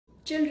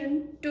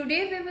Children,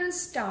 today we will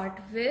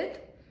start with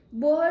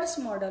Bohr's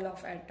model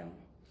of atom.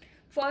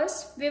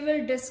 First, we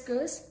will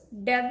discuss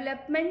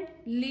development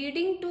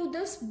leading to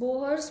this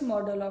Bohr's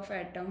model of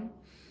atom.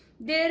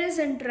 There is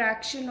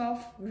interaction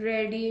of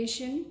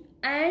radiation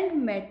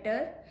and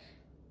matter,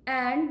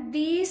 and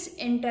these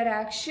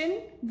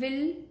interaction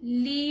will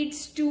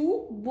leads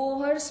to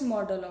Bohr's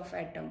model of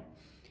atom.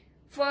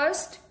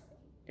 First,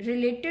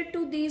 related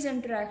to these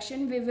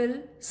interaction, we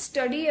will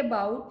study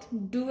about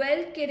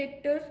dual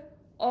character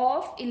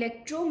of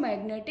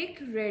electromagnetic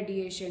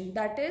radiation,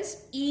 that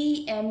is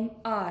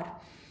EMR.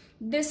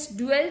 This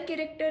dual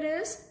character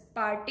is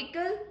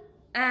particle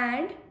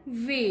and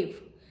wave.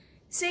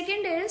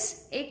 Second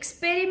is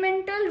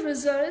experimental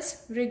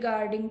results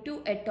regarding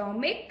to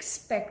atomic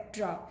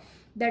spectra,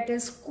 that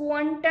is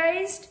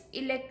quantized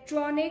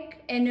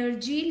electronic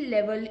energy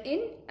level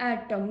in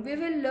atom. We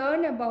will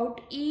learn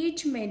about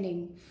each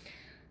meaning.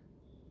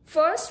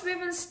 First, we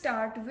will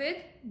start with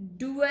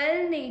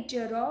dual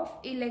nature of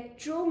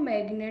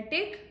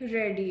electromagnetic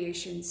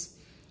radiations.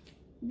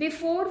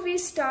 Before we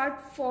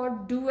start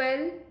for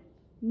dual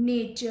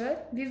nature,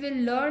 we will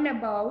learn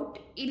about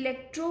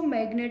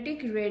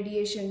electromagnetic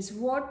radiations.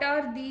 What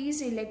are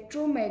these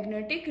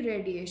electromagnetic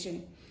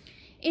radiation?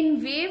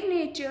 In wave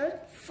nature,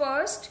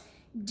 first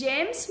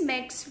James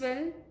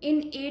Maxwell in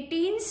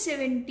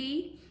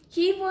 1870,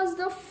 he was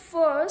the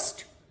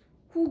first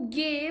who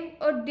gave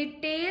a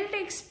detailed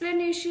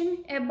explanation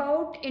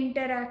about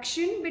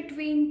interaction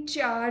between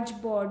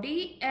charged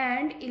body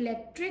and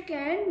electric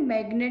and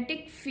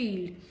magnetic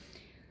field.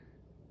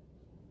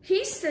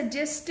 He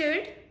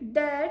suggested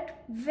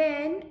that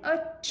when a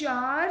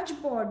charged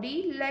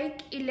body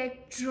like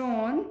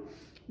electron,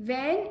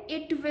 when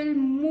it will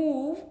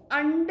move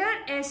under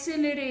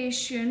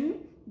acceleration,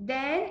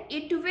 then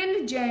it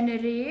will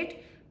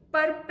generate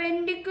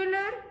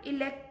perpendicular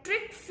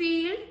electric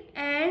field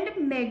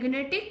and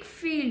magnetic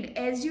field.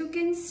 As you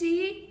can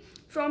see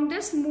from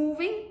this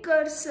moving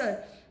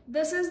cursor,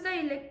 this is the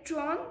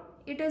electron,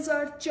 it is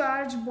our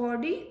charged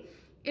body,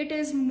 it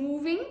is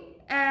moving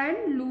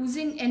and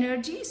losing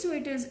energy, so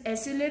it is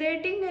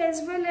accelerating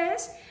as well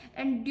as,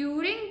 and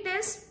during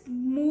this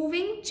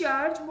moving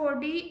charged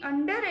body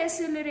under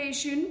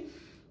acceleration,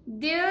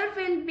 there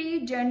will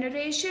be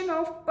generation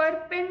of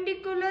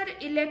perpendicular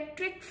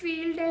electric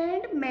field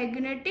and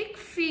magnetic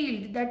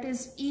field, that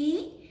is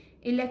E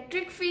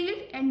electric field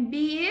and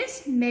B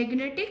is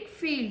magnetic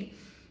field.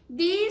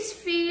 These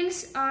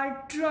fields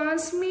are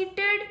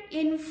transmitted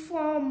in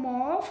form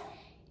of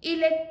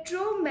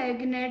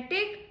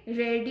electromagnetic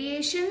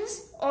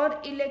radiations or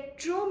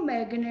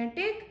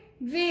electromagnetic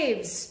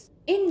waves.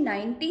 In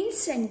 19th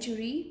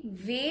century,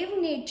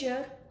 wave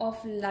nature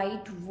of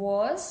light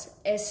was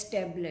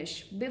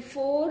established.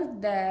 Before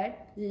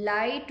that,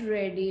 light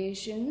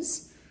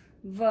radiations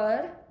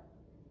were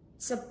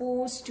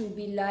supposed to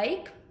be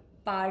like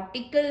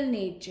particle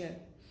nature.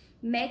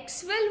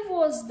 Maxwell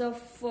was the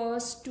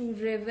first to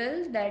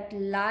reveal that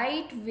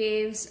light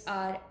waves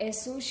are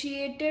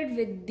associated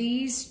with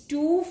these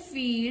two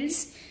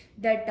fields,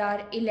 that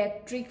are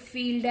electric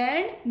field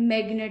and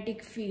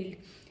magnetic field.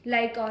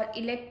 Like our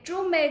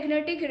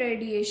electromagnetic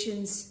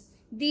radiations,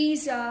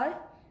 these are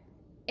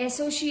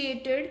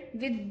associated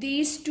with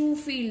these two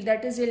fields,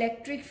 that is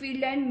electric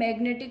field and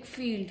magnetic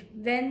field.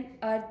 When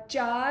a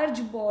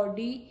charged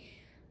body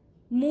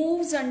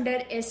moves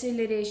under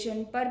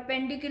acceleration,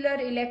 perpendicular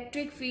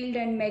electric field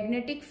and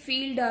magnetic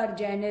field are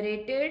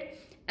generated,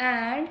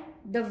 and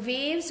the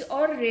waves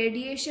or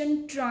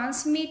radiation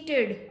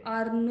transmitted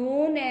are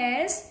known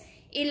as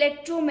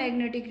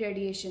electromagnetic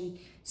radiation.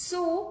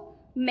 So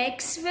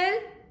Maxwell,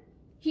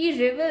 he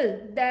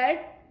revealed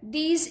that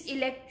these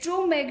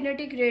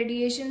electromagnetic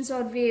radiations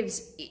or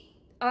waves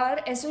are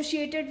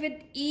associated with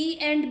E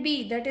and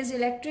B, that is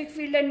electric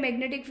field and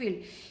magnetic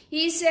field.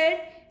 He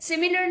said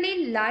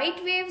similarly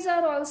light waves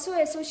are also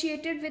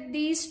associated with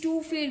these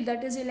two fields,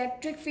 that is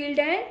electric field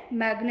and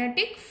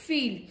magnetic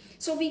field.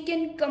 So we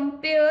can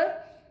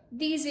compare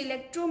these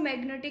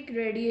electromagnetic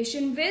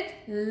radiation with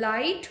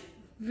light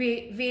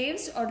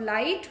waves or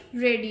light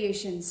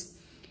radiations.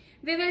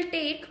 We will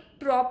take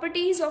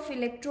properties of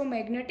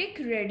electromagnetic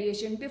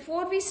radiation.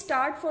 Before we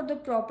start for the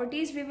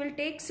properties, we will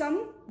take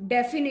some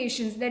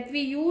definitions that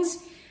we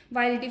use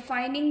while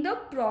defining the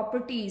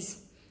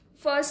properties.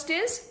 First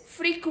is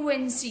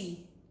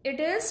frequency. It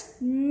is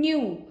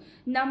nu,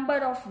 number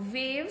of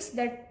waves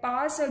that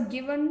pass a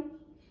given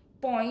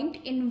point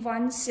in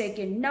 1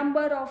 second.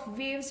 Number of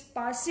waves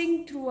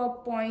passing through a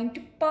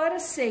point per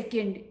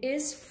second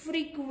is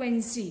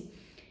frequency.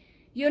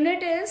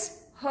 Unit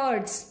is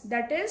hertz,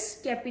 that is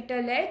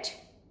capital H,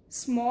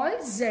 small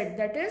z,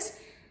 that is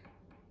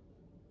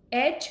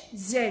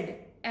Hz,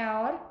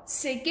 or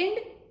second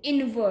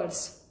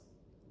inverse.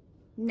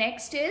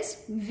 Next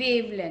is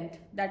wavelength,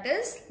 that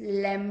is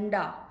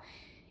lambda.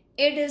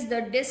 It is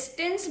the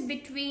distance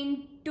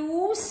between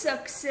two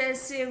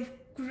successive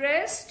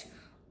crests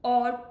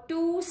or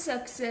two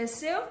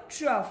successive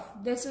trough.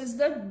 This is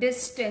the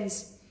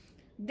distance.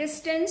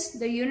 Distance,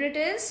 the unit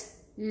is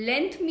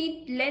length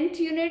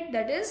unit,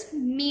 that is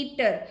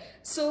meter.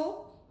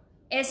 So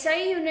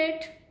SI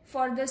unit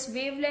for this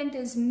wavelength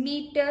is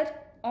meter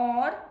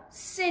or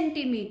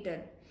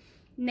centimeter.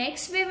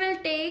 Next we will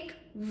take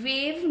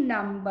wave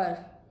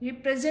number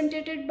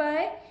represented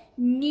by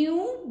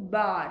nu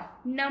bar,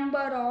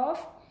 number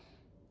of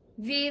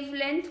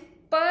wavelength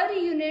per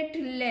unit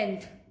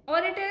length, or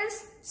it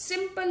is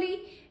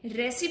simply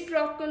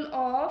reciprocal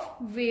of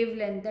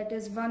wavelength, that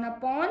is 1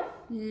 upon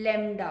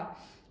lambda.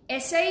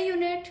 SI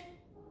unit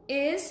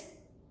is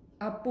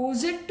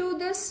opposite to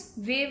this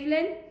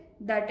wavelength,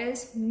 that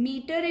is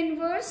meter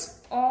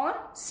inverse or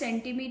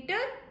centimeter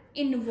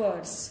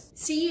inverse.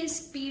 C is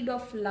speed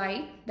of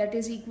light, that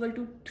is equal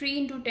to 3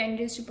 into 10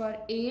 raised to power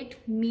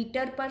 8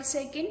 meter per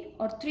second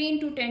or 3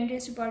 into 10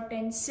 raised to power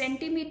 10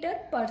 centimeter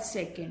per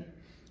second.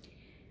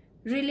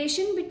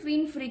 Relation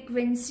between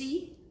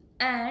frequency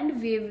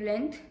and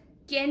wavelength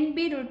can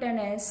be written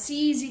as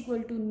C is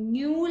equal to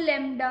nu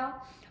lambda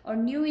or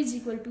nu is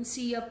equal to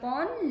C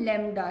upon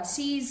lambda.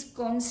 C is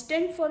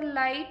constant for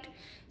light,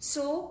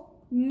 so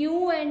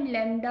nu and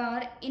lambda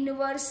are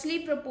inversely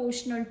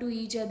proportional to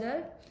each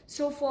other.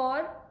 So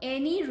for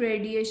any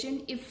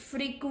radiation, if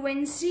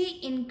frequency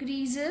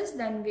increases,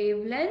 then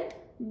wavelength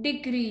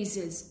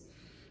decreases.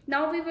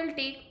 Now we will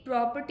take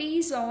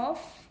properties of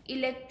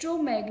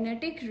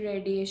electromagnetic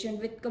radiation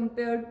with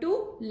compared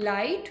to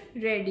light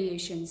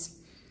radiations.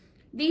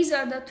 These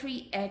are the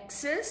three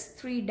axes,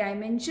 three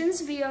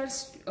dimensions we are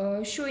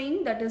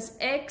showing, that is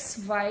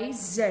X, Y,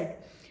 Z,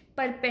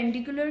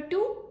 perpendicular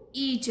to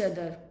each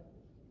other.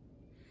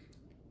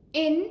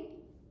 In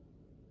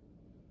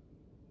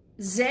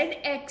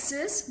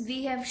Z-axis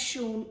we have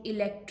shown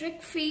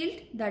electric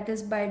field, that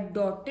is by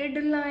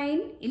dotted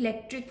line.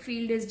 Electric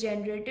field is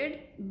generated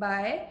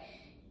by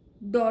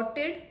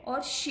dotted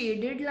or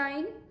shaded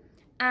line,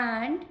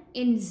 and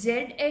in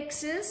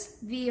Z-axis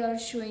we are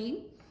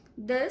showing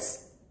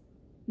this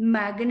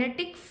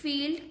magnetic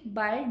field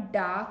by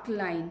dark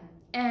line,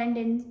 and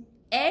in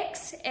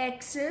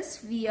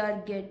X-axis we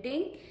are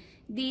getting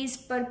these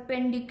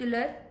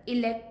perpendicular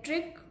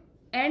electric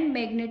and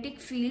magnetic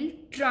field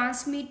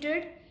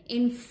transmitted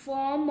in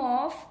form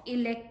of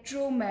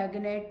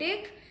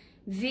electromagnetic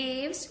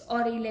waves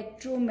or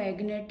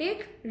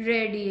electromagnetic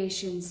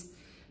radiations.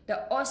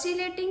 The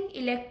oscillating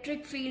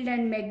electric field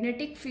and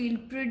magnetic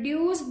field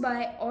produced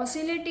by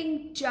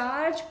oscillating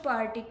charged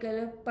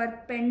particles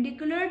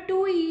perpendicular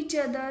to each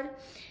other,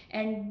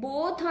 and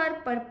both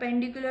are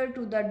perpendicular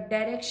to the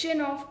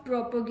direction of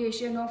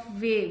propagation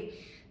of wave.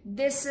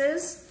 This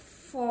is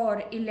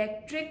for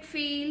electric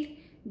field,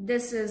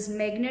 this is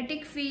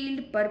magnetic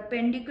field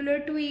perpendicular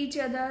to each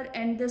other,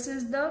 and this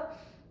is the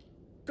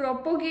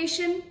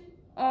propagation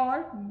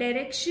or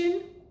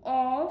direction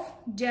of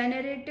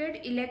generated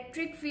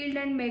electric field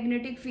and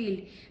magnetic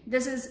field.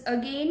 This is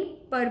again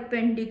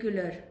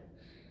perpendicular.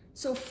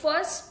 So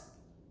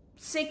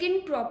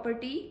second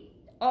property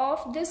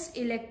of this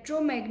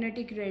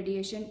electromagnetic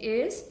radiation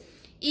is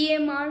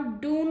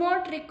EMR do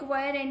not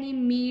require any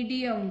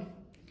medium.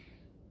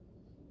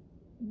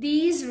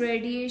 These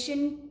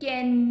radiation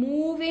can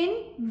move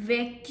in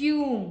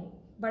vacuum,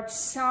 but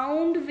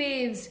sound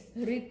waves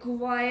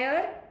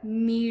require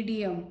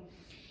medium.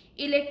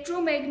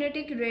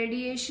 Electromagnetic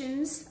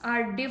radiations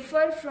are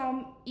differ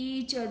from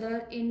each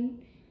other in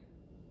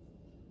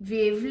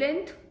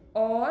wavelength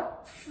or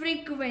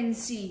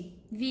frequency.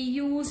 We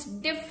use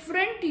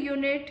different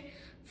unit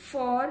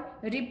for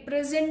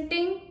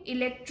representing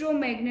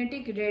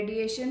electromagnetic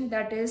radiation,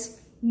 that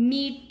is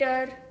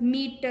meter,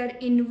 meter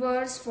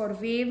inverse for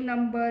wave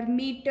number,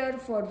 meter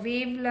for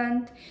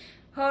wavelength,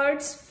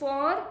 hertz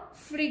for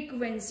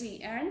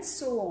frequency, and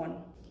so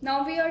on.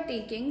 Now we are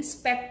taking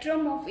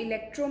spectrum of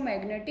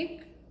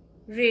electromagnetic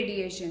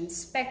radiation.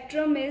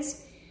 Spectrum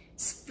is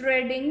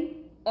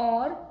spreading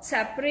or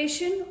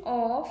separation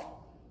of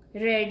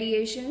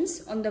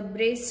radiations on the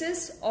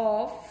basis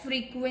of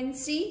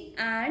frequency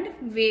and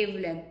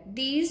wavelength.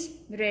 These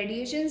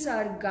radiations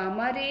are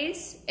gamma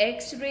rays,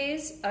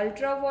 X-rays,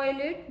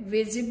 ultraviolet,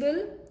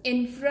 visible,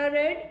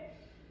 infrared,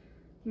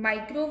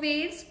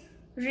 microwaves,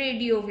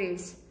 radio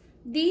waves.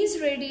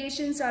 These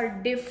radiations are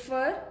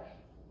differ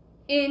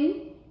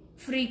in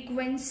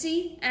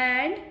frequency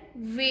and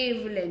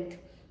wavelength.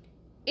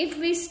 If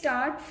we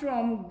start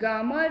from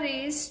gamma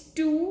rays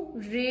to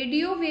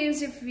radio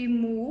waves, if we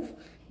move,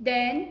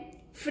 then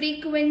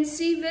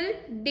frequency will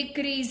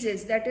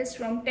decreases, that is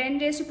from 10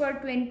 raised to power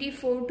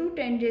 24 to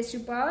 10 raised to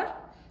power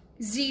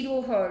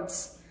 0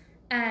 hertz,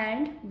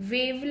 and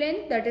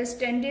wavelength, that is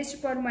 10 raised to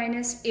power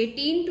minus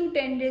 18 to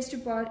 10 raised to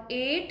power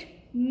 8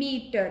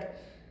 meter.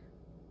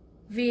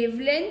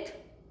 Wavelength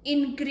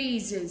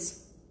increases.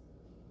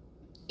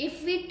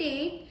 If we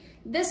take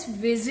this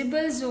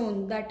visible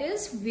zone, that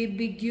is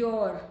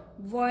Vibgyor,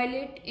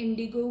 violet,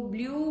 indigo,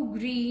 blue,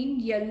 green,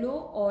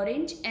 yellow,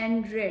 orange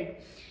and red.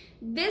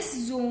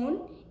 This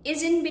zone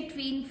is in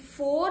between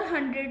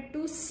 400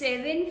 to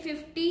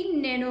 750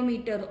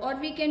 nanometer, or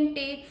we can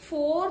take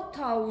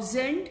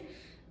 4000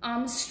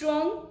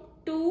 Armstrong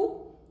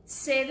to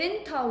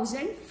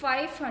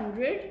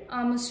 7,500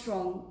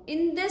 Armstrong.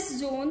 In this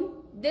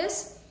zone,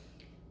 this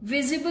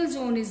visible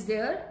zone is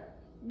there.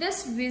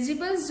 This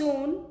visible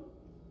zone,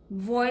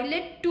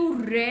 violet to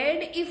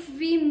red, if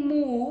we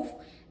move,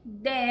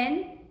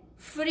 then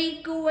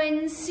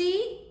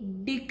frequency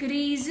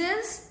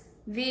decreases,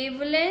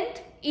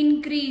 wavelength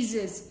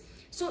increases.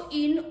 So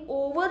in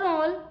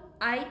overall,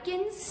 I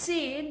can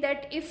say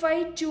that if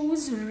I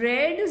choose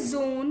red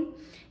zone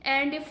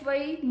and if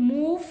I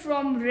move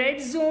from red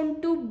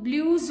zone to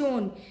blue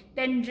zone,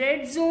 then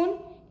red zone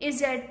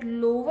is at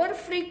lower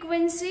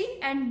frequency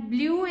and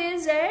blue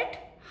is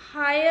at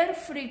higher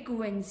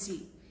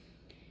frequency.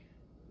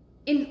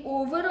 In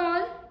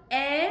overall,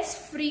 as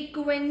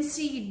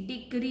frequency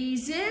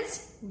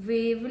decreases,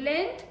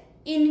 wavelength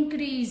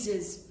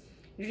increases.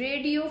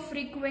 Radio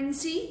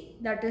frequency,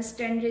 that is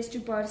 10 raised to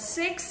power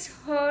 6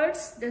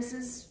 Hertz. This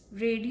is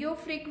radio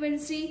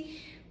frequency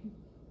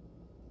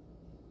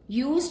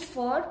used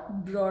for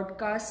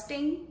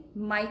broadcasting.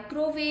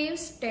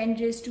 Microwaves, 10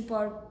 raised to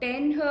power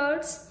 10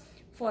 Hertz.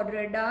 For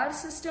radar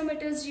system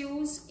it is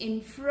used.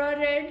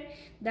 Infrared,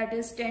 that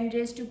is 10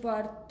 raised to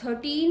power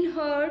 13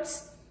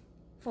 Hertz.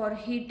 For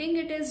heating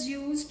it is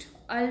used.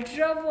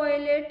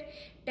 Ultraviolet,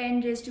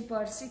 10 raised to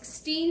power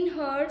 16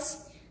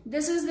 Hertz.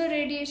 This is the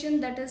radiation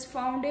that is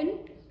found in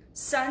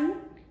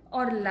sun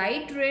or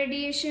light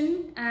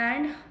radiation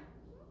and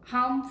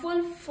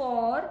harmful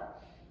for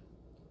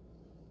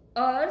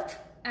earth,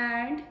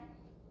 and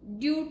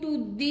due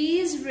to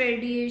these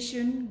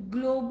radiation,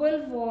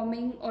 global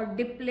warming or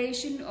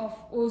depletion of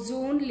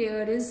ozone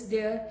layer is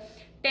there.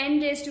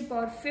 10 raised to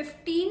power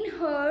 15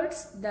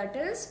 Hertz, that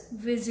is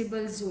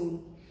visible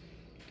zone.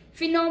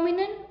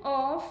 Phenomenon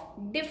of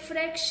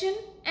diffraction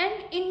and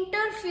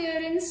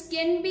interference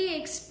can be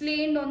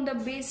explained on the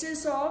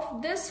basis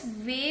of this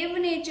wave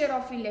nature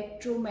of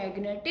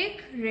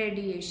electromagnetic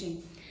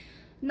radiation.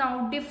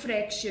 Now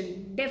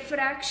diffraction.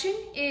 Diffraction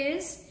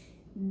is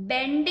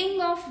bending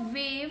of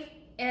wave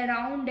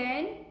around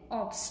an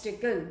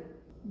obstacle.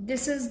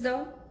 This is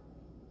the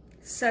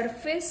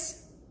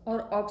surface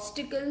or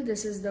obstacle.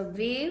 This is the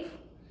wave.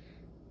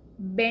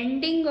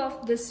 Bending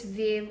of this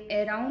wave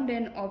around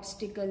an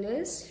obstacle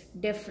is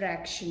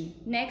diffraction.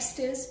 Next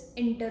is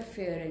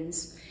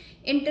interference.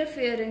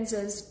 Interference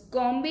is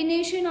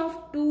combination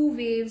of two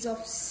waves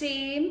of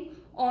same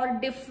or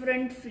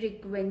different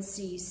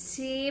frequency.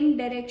 Same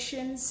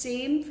direction,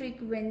 same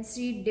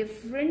frequency,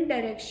 different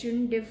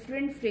direction,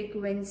 different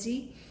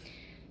frequency,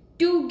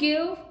 to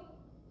give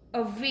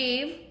a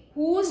wave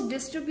whose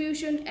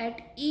distribution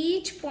at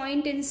each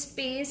point in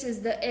space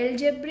is the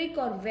algebraic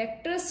or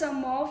vector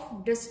sum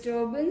of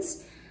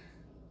disturbance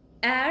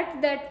at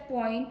that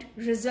point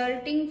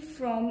resulting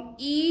from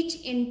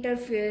each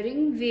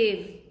interfering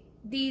wave.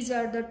 These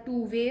are the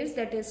two waves,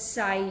 that is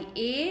psi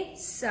A,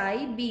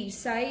 psi B.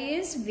 Psi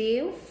is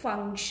wave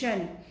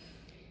function,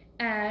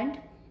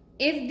 and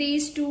if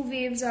these two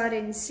waves are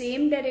in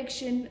same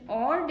direction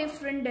or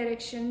different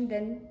direction,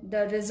 then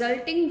the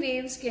resulting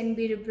waves can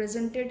be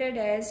represented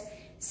as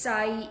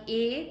psi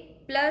A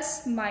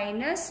plus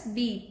minus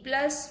B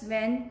plus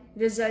when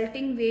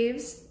resulting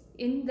waves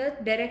in the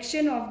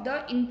direction of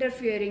the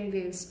interfering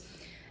waves.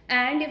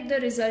 And if the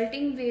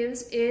resulting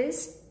waves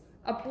is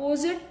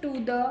opposite to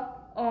the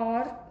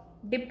or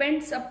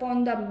depends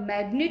upon the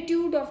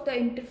magnitude of the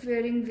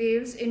interfering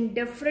waves in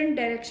different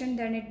direction,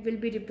 then it will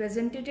be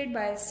represented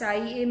by psi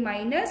A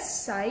minus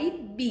psi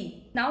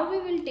B. Now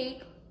we will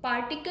take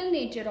particle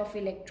nature of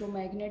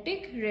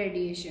electromagnetic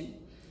radiation.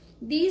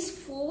 These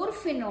four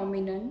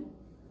phenomena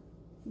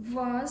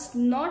was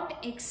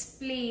not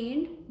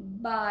explained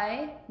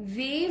by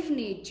wave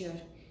nature.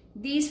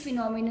 These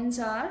phenomena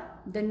are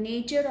the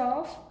nature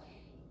of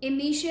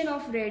emission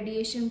of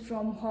radiation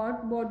from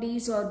hot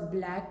bodies or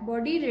black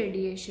body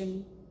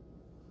radiation,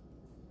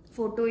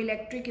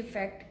 photoelectric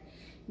effect,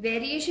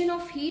 variation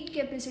of heat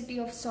capacity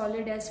of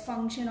solid as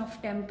function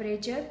of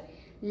temperature,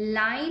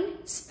 line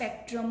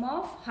spectrum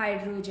of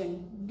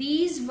hydrogen.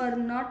 These were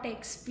not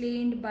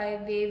explained by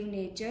wave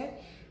nature.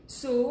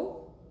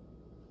 So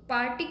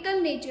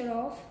particle nature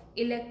of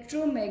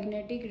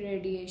electromagnetic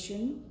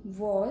radiation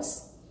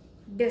was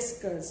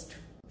discussed.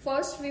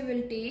 First we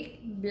will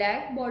take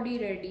black body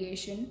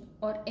radiation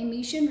or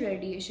emission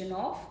radiation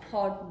of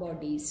hot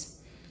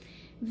bodies.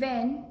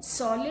 When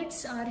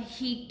solids are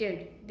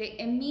heated, they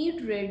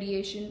emit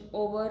radiation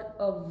over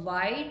a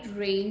wide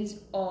range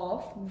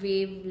of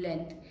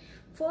wavelength.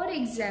 For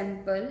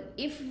example,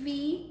 if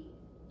we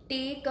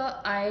take an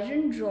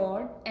iron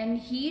rod and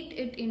heat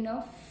it in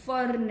a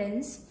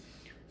furnace,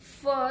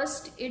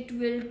 first it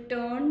will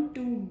turn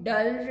to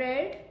dull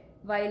red.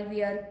 While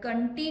we are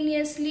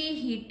continuously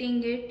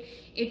heating it,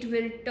 it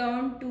will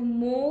turn to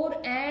more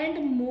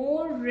and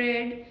more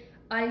red.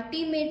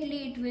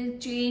 Ultimately, it will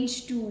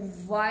change to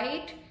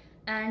white,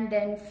 and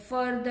then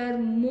further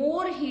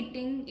more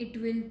heating,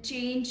 it will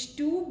change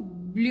to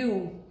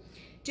blue.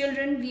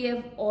 Children, we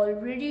have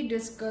already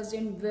discussed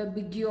in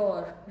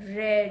Bohr,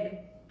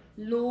 red,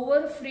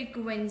 lower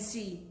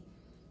frequency,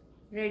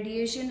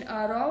 radiation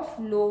are of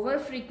lower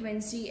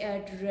frequency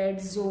at red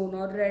zone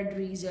or red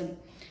region.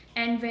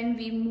 And when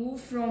we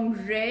move from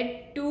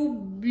red to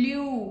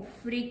blue,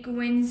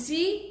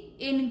 frequency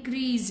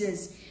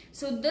increases.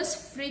 So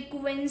this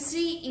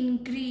frequency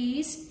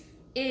increase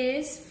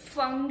is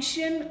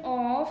function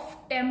of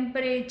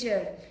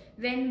temperature.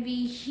 When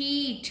we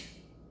heat,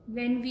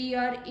 when we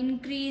are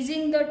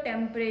increasing the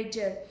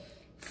temperature,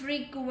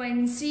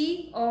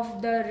 frequency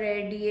of the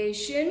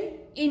radiation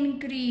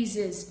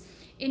increases.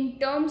 In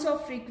terms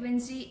of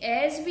frequency,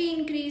 as we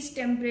increase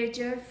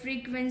temperature,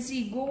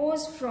 frequency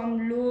goes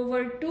from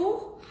lower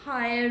to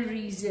higher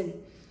region.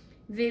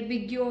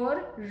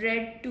 Vibgyor,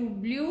 red to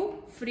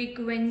blue,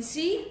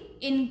 frequency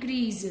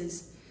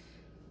increases.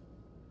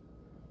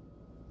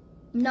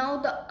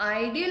 Now the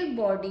ideal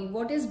body,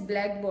 what is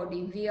black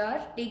body? We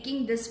are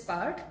taking this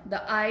part.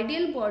 The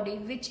ideal body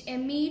which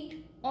emit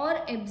or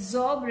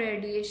absorb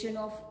radiation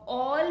of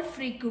all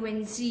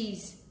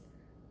frequencies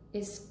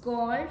is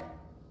called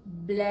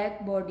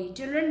black body.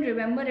 Children,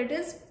 remember, it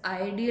is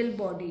ideal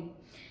body.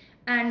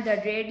 And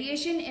the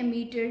radiation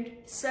emitted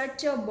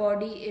such a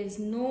body is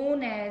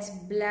known as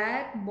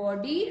black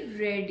body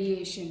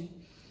radiation.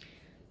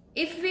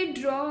 If we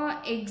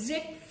draw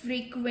exact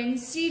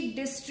frequency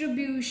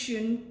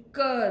distribution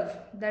curve,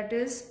 that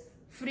is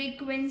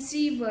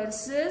frequency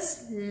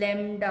versus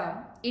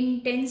lambda,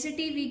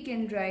 intensity we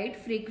can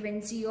write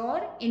frequency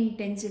or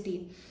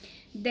intensity.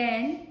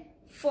 Then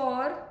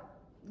for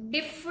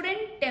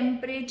different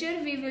temperature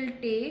we will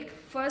take,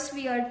 first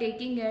we are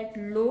taking at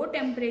low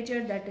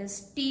temperature, that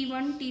is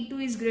T1,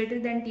 T2 is greater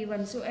than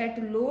T1. So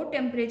at low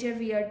temperature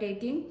we are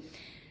taking,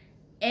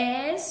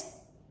 as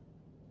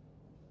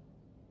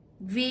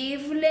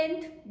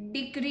wavelength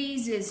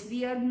decreases,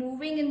 we are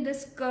moving in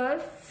this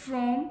curve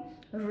from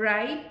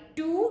right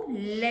to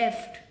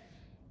left.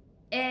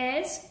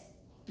 As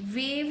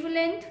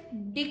wavelength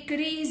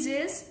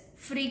decreases,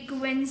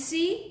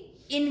 frequency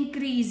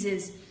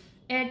increases.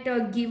 At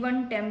a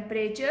given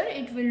temperature,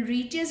 it will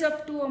reaches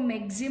up to a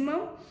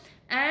maximum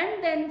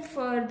and then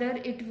further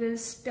it will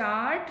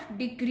start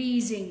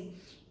decreasing.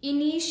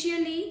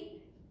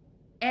 Initially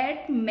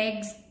at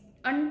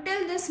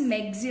until this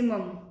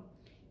maximum,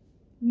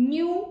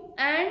 nu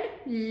and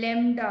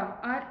lambda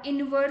are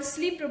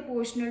inversely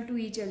proportional to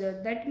each other.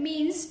 That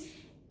means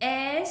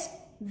as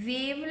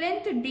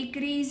wavelength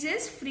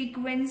decreases,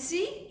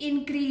 frequency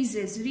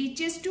increases,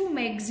 reaches to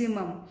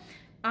maximum.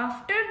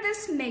 After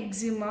this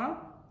maxima,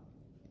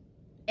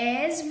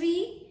 as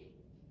we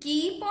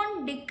keep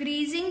on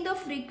decreasing the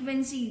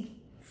frequency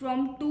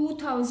from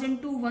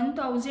 2000 to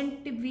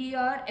 1000, we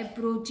are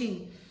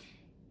approaching.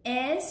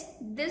 As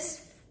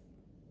this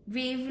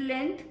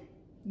wavelength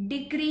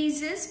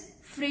decreases,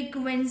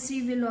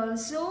 frequency will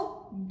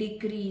also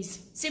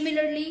decrease.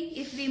 Similarly,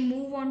 if we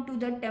move on to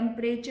the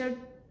temperature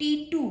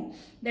T2,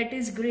 that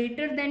is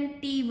greater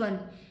than T1,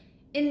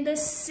 in the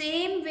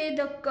same way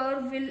the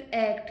curve will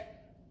act.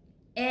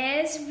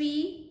 As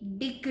we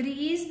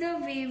decrease the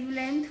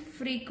wavelength,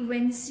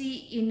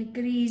 frequency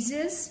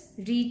increases,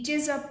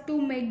 reaches up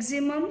to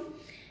maximum,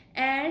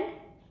 and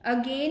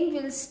again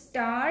will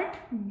start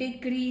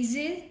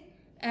decreasing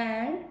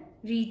and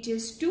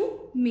reaches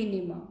to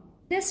minimum.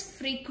 This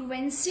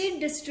frequency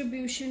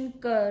distribution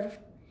curve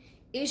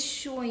is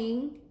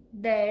showing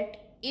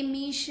that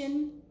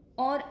emission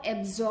or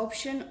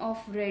absorption of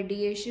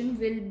radiation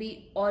will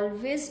be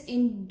always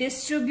in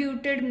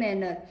distributed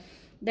manner.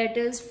 That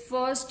is,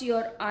 first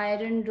your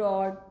iron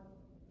rod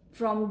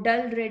from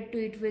dull red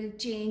to it will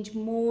change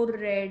more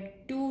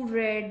red to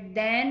red,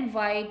 then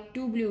white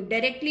to blue.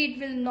 Directly it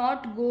will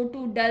not go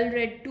to dull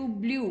red to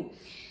blue.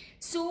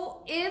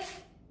 So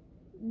if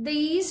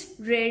these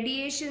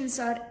radiations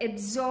are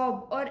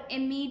absorbed or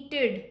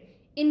emitted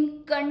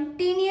in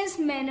continuous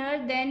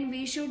manner, then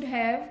we should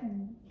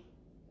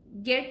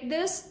get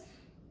this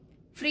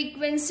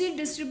frequency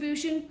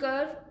distribution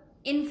curve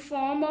in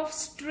form of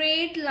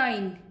straight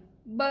line.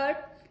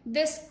 But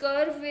this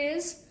curve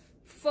is,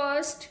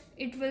 first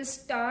it will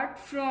start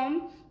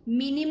from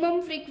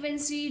minimum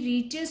frequency,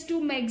 reaches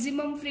to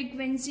maximum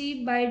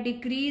frequency by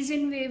decrease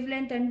in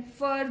wavelength, and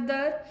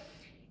further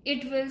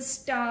it will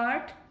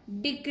start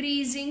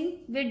decreasing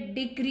with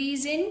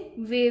decrease in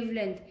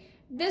wavelength.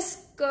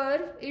 This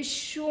curve is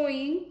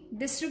showing,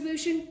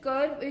 distribution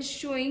curve is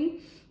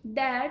showing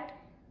that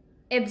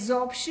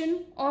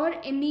absorption or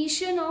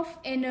emission of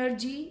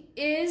energy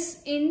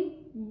is in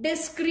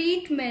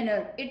discrete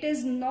manner. It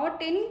is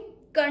not in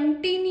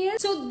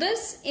continuous. So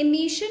this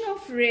emission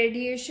of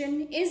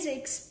radiation is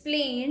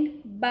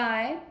explained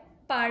by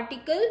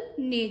particle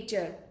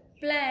nature.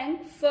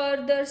 Planck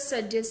further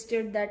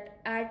suggested that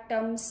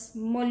atoms,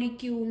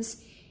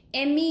 molecules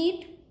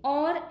emit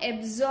or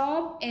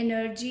absorb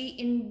energy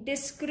in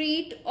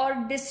discrete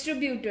or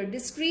distributed.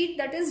 Discrete,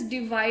 that is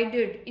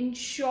divided in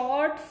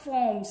short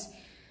forms,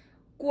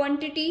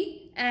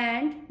 quantity,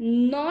 and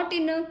not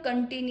in a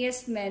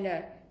continuous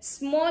manner.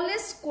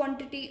 Smallest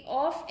quantity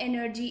of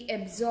energy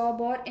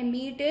absorbed or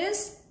emit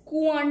is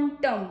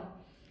quantum.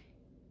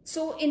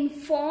 So in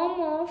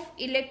form of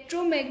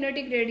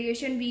electromagnetic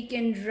radiation, we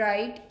can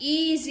write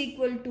E is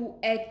equal to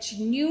h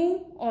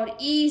nu, or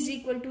E is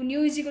equal to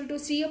nu is equal to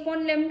c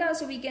upon lambda.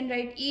 So we can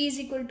write E is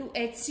equal to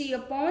hc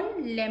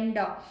upon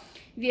lambda,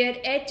 where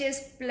h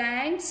is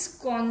Planck's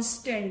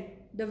constant.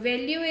 The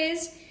value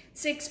is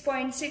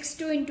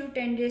 6.62 into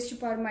 10 raised to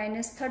power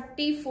minus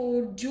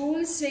 34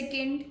 joules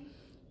second.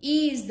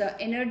 E is the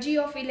energy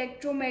of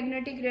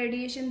electromagnetic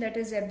radiation that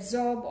is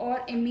absorbed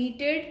or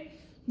emitted.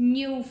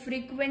 Nu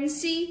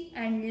frequency,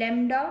 and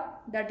lambda,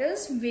 that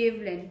is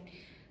wavelength.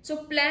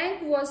 So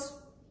Planck was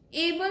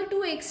able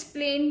to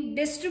explain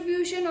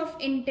distribution of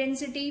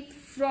intensity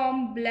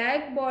from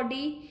black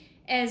body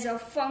as a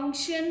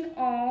function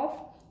of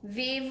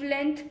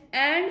wavelength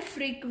and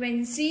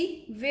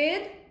frequency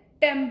with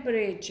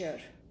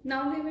temperature.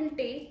 Now we will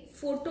take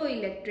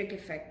photoelectric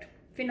effect.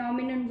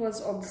 Phenomenon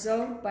was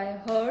observed by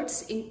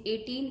Hertz in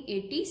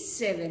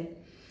 1887.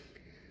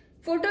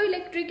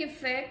 Photoelectric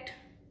effect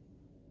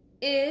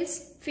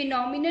is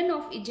phenomenon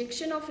of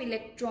ejection of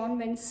electron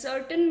when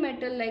certain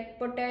metal like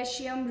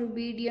potassium,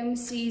 rubidium,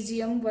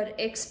 cesium were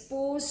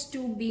exposed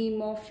to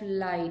beam of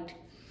light.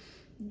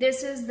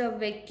 This is the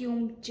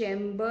vacuum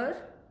chamber,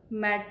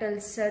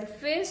 metal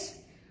surface.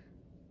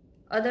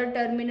 Other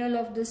terminal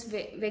of this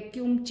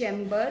vacuum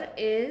chamber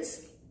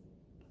is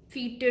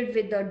fitted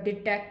with a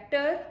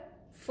detector,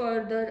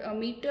 further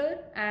ammeter,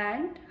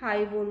 and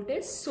high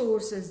voltage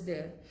source is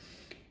there.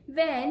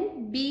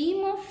 When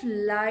beam of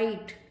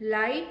light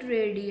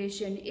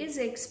radiation is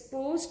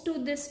exposed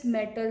to this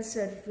metal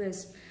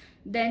surface,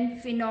 then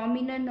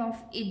phenomenon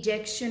of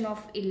ejection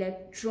of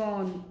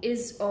electron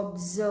is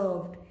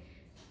observed.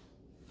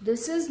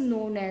 This is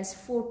known as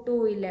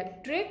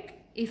photoelectric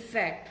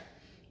effect.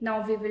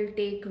 Now we will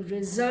take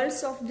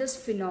results of this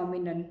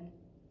phenomenon.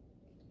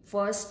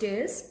 First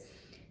is,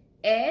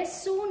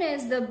 as soon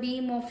as the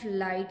beam of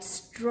light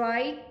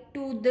strikes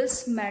to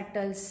this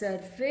metal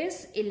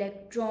surface,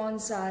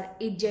 electrons are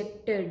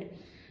ejected.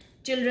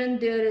 Children,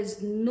 there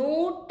is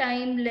no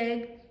time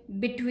lag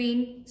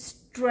between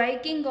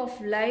striking of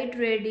light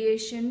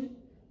radiation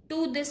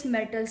to this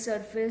metal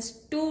surface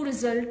to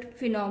result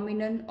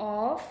phenomenon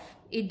of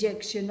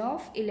ejection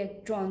of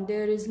electron.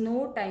 There is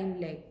no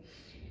time lag.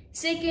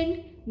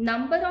 Second,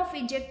 number of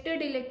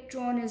ejected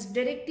electron is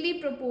directly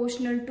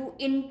proportional to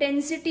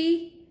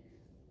intensity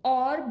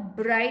or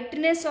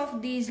brightness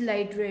of these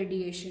light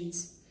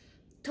radiations.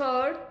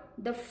 Third,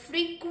 the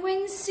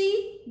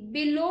frequency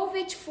below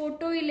which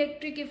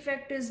photoelectric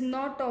effect is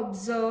not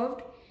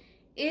observed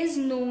is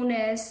known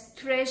as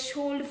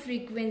threshold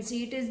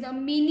frequency. It is the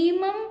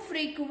minimum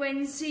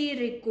frequency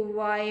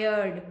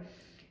required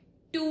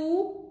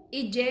to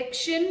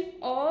ejection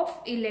of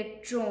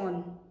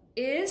electron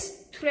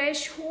is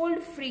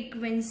threshold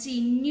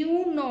frequency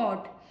nu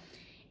naught.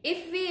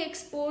 If we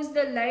expose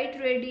the light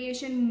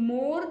radiation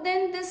more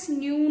than this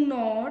nu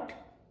naught,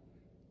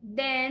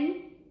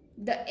 then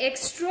the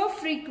extra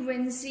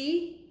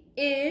frequency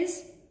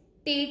is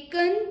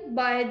taken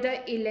by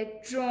the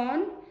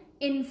electron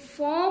in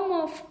form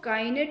of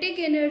kinetic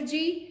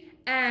energy,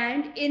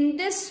 and in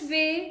this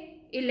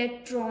way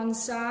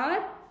electrons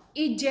are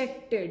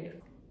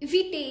ejected. If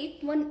we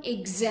take one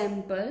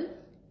example,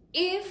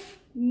 if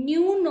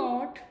nu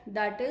naught,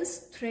 that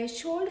is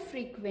threshold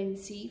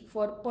frequency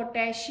for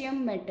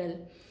potassium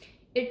metal,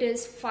 it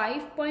is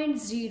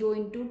 5.0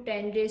 into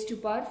 10 raised to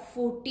power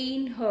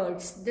 14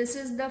 Hertz. This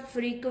is the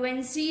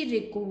frequency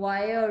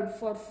required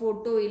for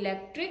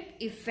photoelectric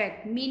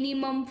effect,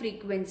 minimum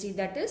frequency,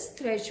 that is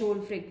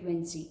threshold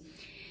frequency.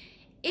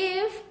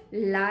 If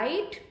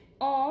light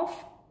of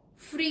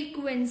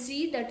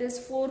frequency, that is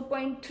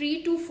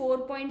 4.3 to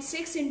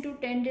 4.6 into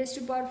 10 raised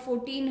to power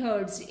 14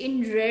 Hertz,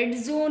 in red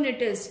zone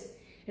it is.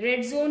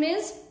 Red zone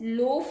is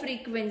low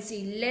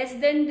frequency, less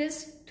than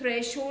this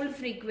threshold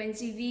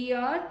frequency. We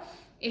are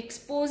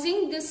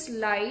exposing this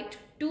light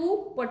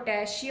to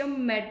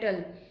potassium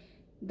metal.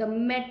 The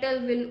metal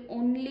will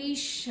only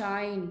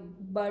shine,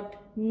 but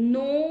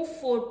no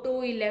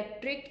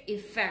photoelectric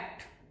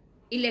effect.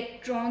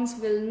 Electrons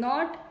will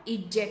not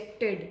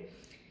ejected.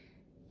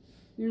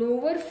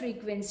 Lower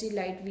frequency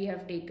light we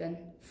have taken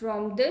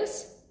from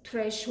this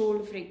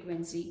threshold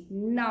frequency.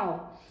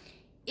 Now,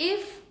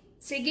 if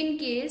second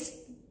case,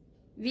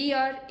 we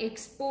are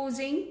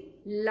exposing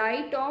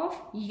light of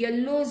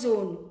yellow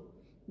zone,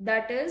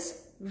 that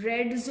is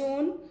red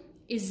zone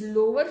is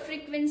lower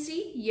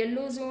frequency,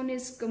 yellow zone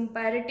is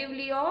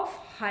comparatively of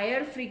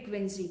higher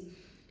frequency,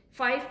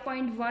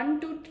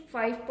 5.1 to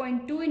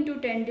 5.2 into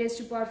 10 raised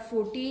to power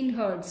 14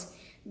 Hertz.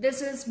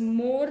 This is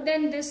more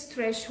than this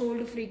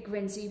threshold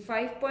frequency.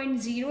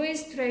 5.0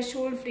 is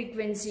threshold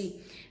frequency.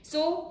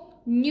 So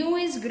nu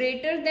is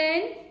greater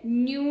than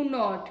nu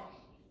naught.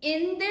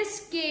 In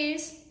this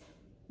case,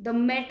 the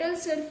metal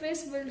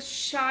surface will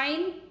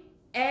shine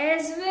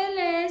as well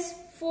as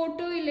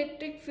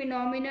photoelectric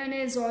phenomenon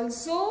is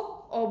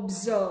also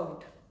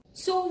observed.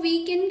 So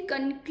we can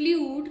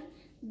conclude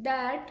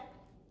that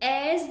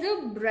as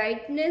the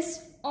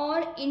brightness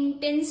or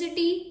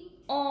intensity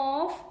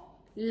of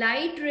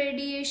light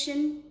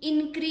radiation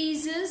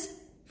increases,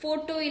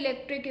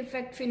 photoelectric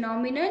effect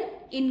phenomenon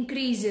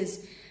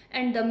increases,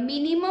 and the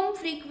minimum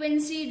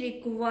frequency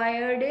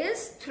required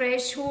is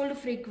threshold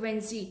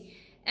frequency,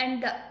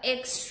 and the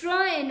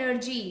extra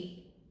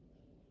energy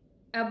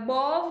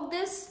above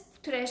this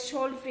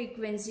threshold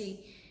frequency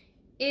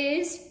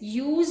is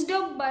used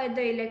up by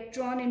the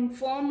electron in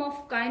form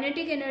of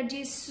kinetic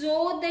energy,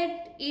 so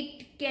that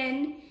it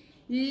can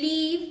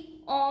leave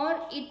or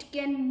it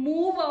can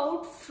move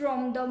out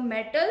from the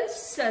metal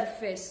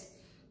surface.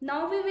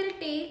 Now we will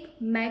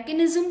take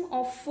mechanism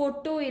of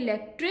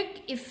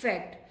photoelectric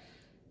effect.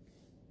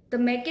 The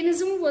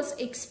mechanism was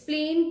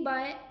explained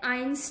by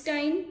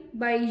Einstein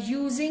by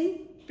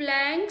using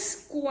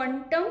Planck's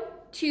quantum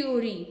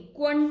theory.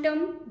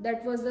 Quantum,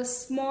 that was the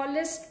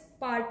smallest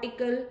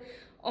particle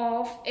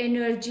of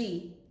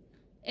energy.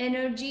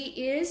 Energy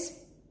is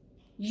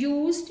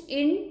used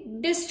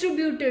in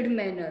distributed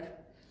manner.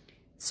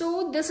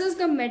 So this is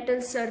the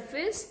metal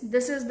surface.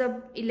 This is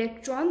the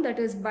electron that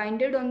is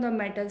binded on the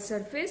metal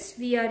surface.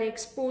 We are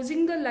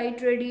exposing the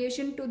light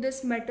radiation to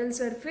this metal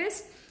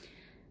surface.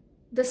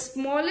 The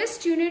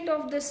smallest unit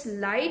of this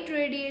light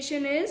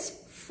radiation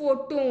is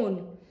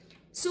photon.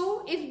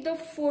 So if the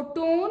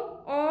photon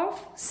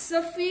of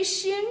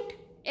sufficient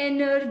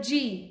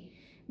energy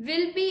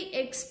will be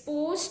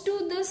exposed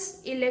to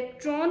this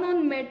electron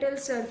on metal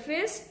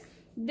surface,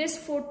 this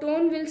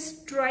photon will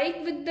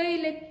strike with the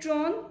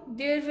electron.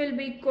 There will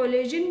be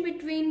collision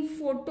between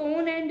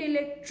photon and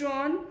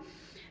electron,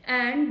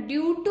 and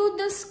due to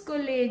this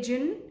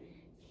collision,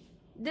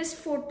 this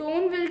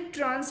photon will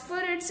transfer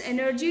its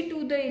energy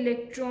to the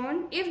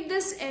electron. If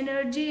this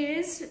energy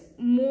is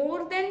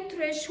more than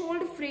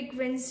threshold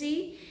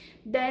frequency,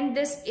 then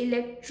this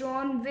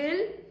electron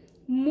will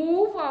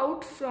move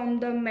out from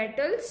the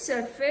metal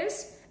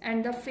surface,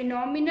 and the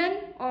phenomenon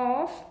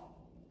of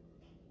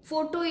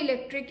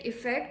photoelectric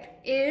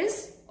effect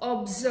is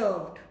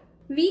observed.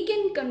 We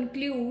can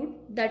conclude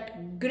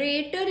that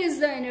greater is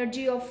the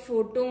energy of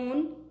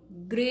photon,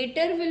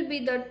 greater will be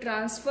the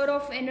transfer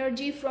of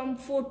energy from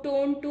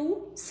photon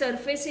to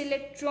surface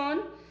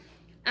electron,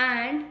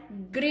 and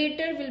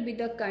greater will be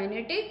the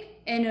kinetic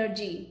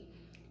energy.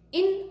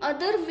 In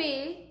other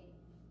way,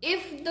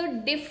 if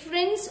the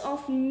difference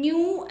of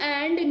nu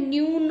and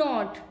nu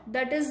naught,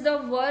 that is the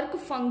work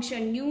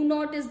function, nu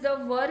naught is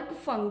the work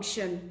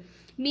function,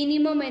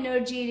 minimum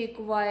energy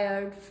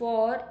required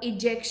for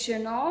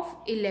ejection of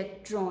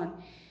electron.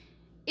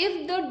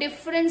 If the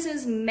difference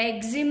is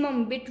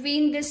maximum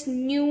between this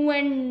nu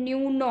and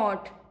nu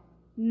naught,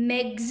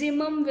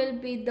 maximum will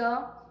be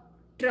the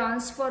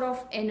transfer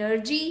of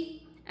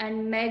energy,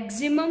 and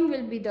maximum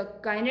will be the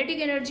kinetic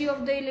energy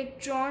of the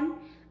electron,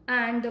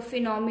 and the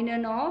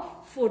phenomenon of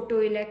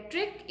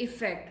photoelectric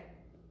effect.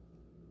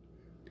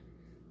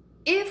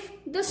 If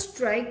the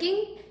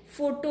striking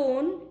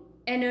photon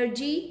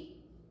energy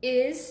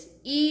is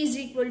E is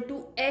equal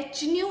to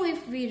h nu,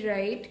 if we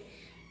write,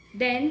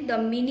 then the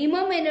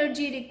minimum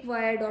energy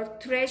required or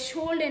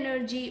threshold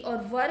energy or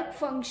work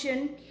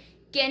function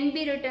can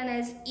be written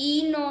as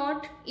E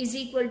naught is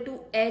equal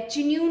to h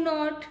nu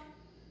naught.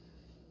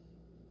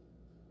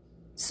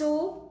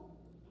 So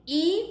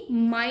E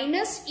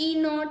minus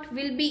E naught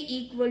will be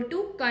equal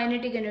to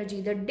kinetic energy.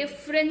 The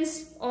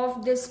difference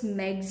of this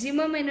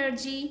maximum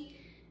energy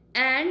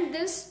and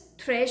this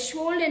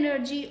threshold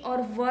energy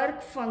or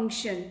work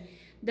function,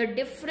 the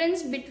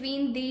difference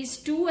between these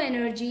two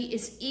energy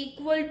is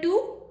equal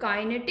to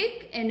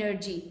kinetic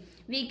energy.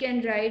 We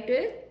can write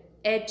it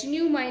h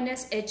nu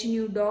minus h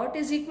nu dot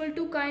is equal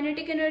to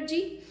kinetic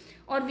energy,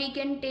 or we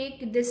can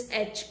take this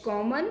h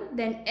common,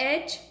 then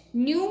h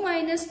nu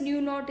minus nu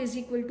naught is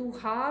equal to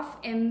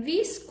half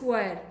mv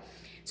square.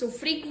 So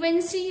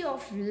frequency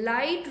of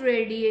light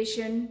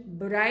radiation,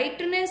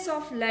 brightness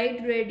of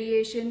light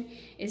radiation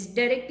is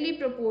directly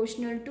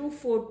proportional to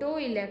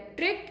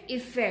photoelectric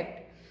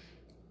effect.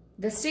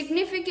 The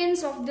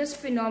significance of this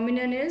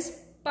phenomenon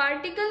is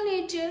particle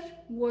nature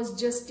was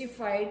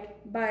justified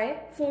by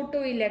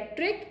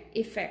photoelectric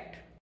effect.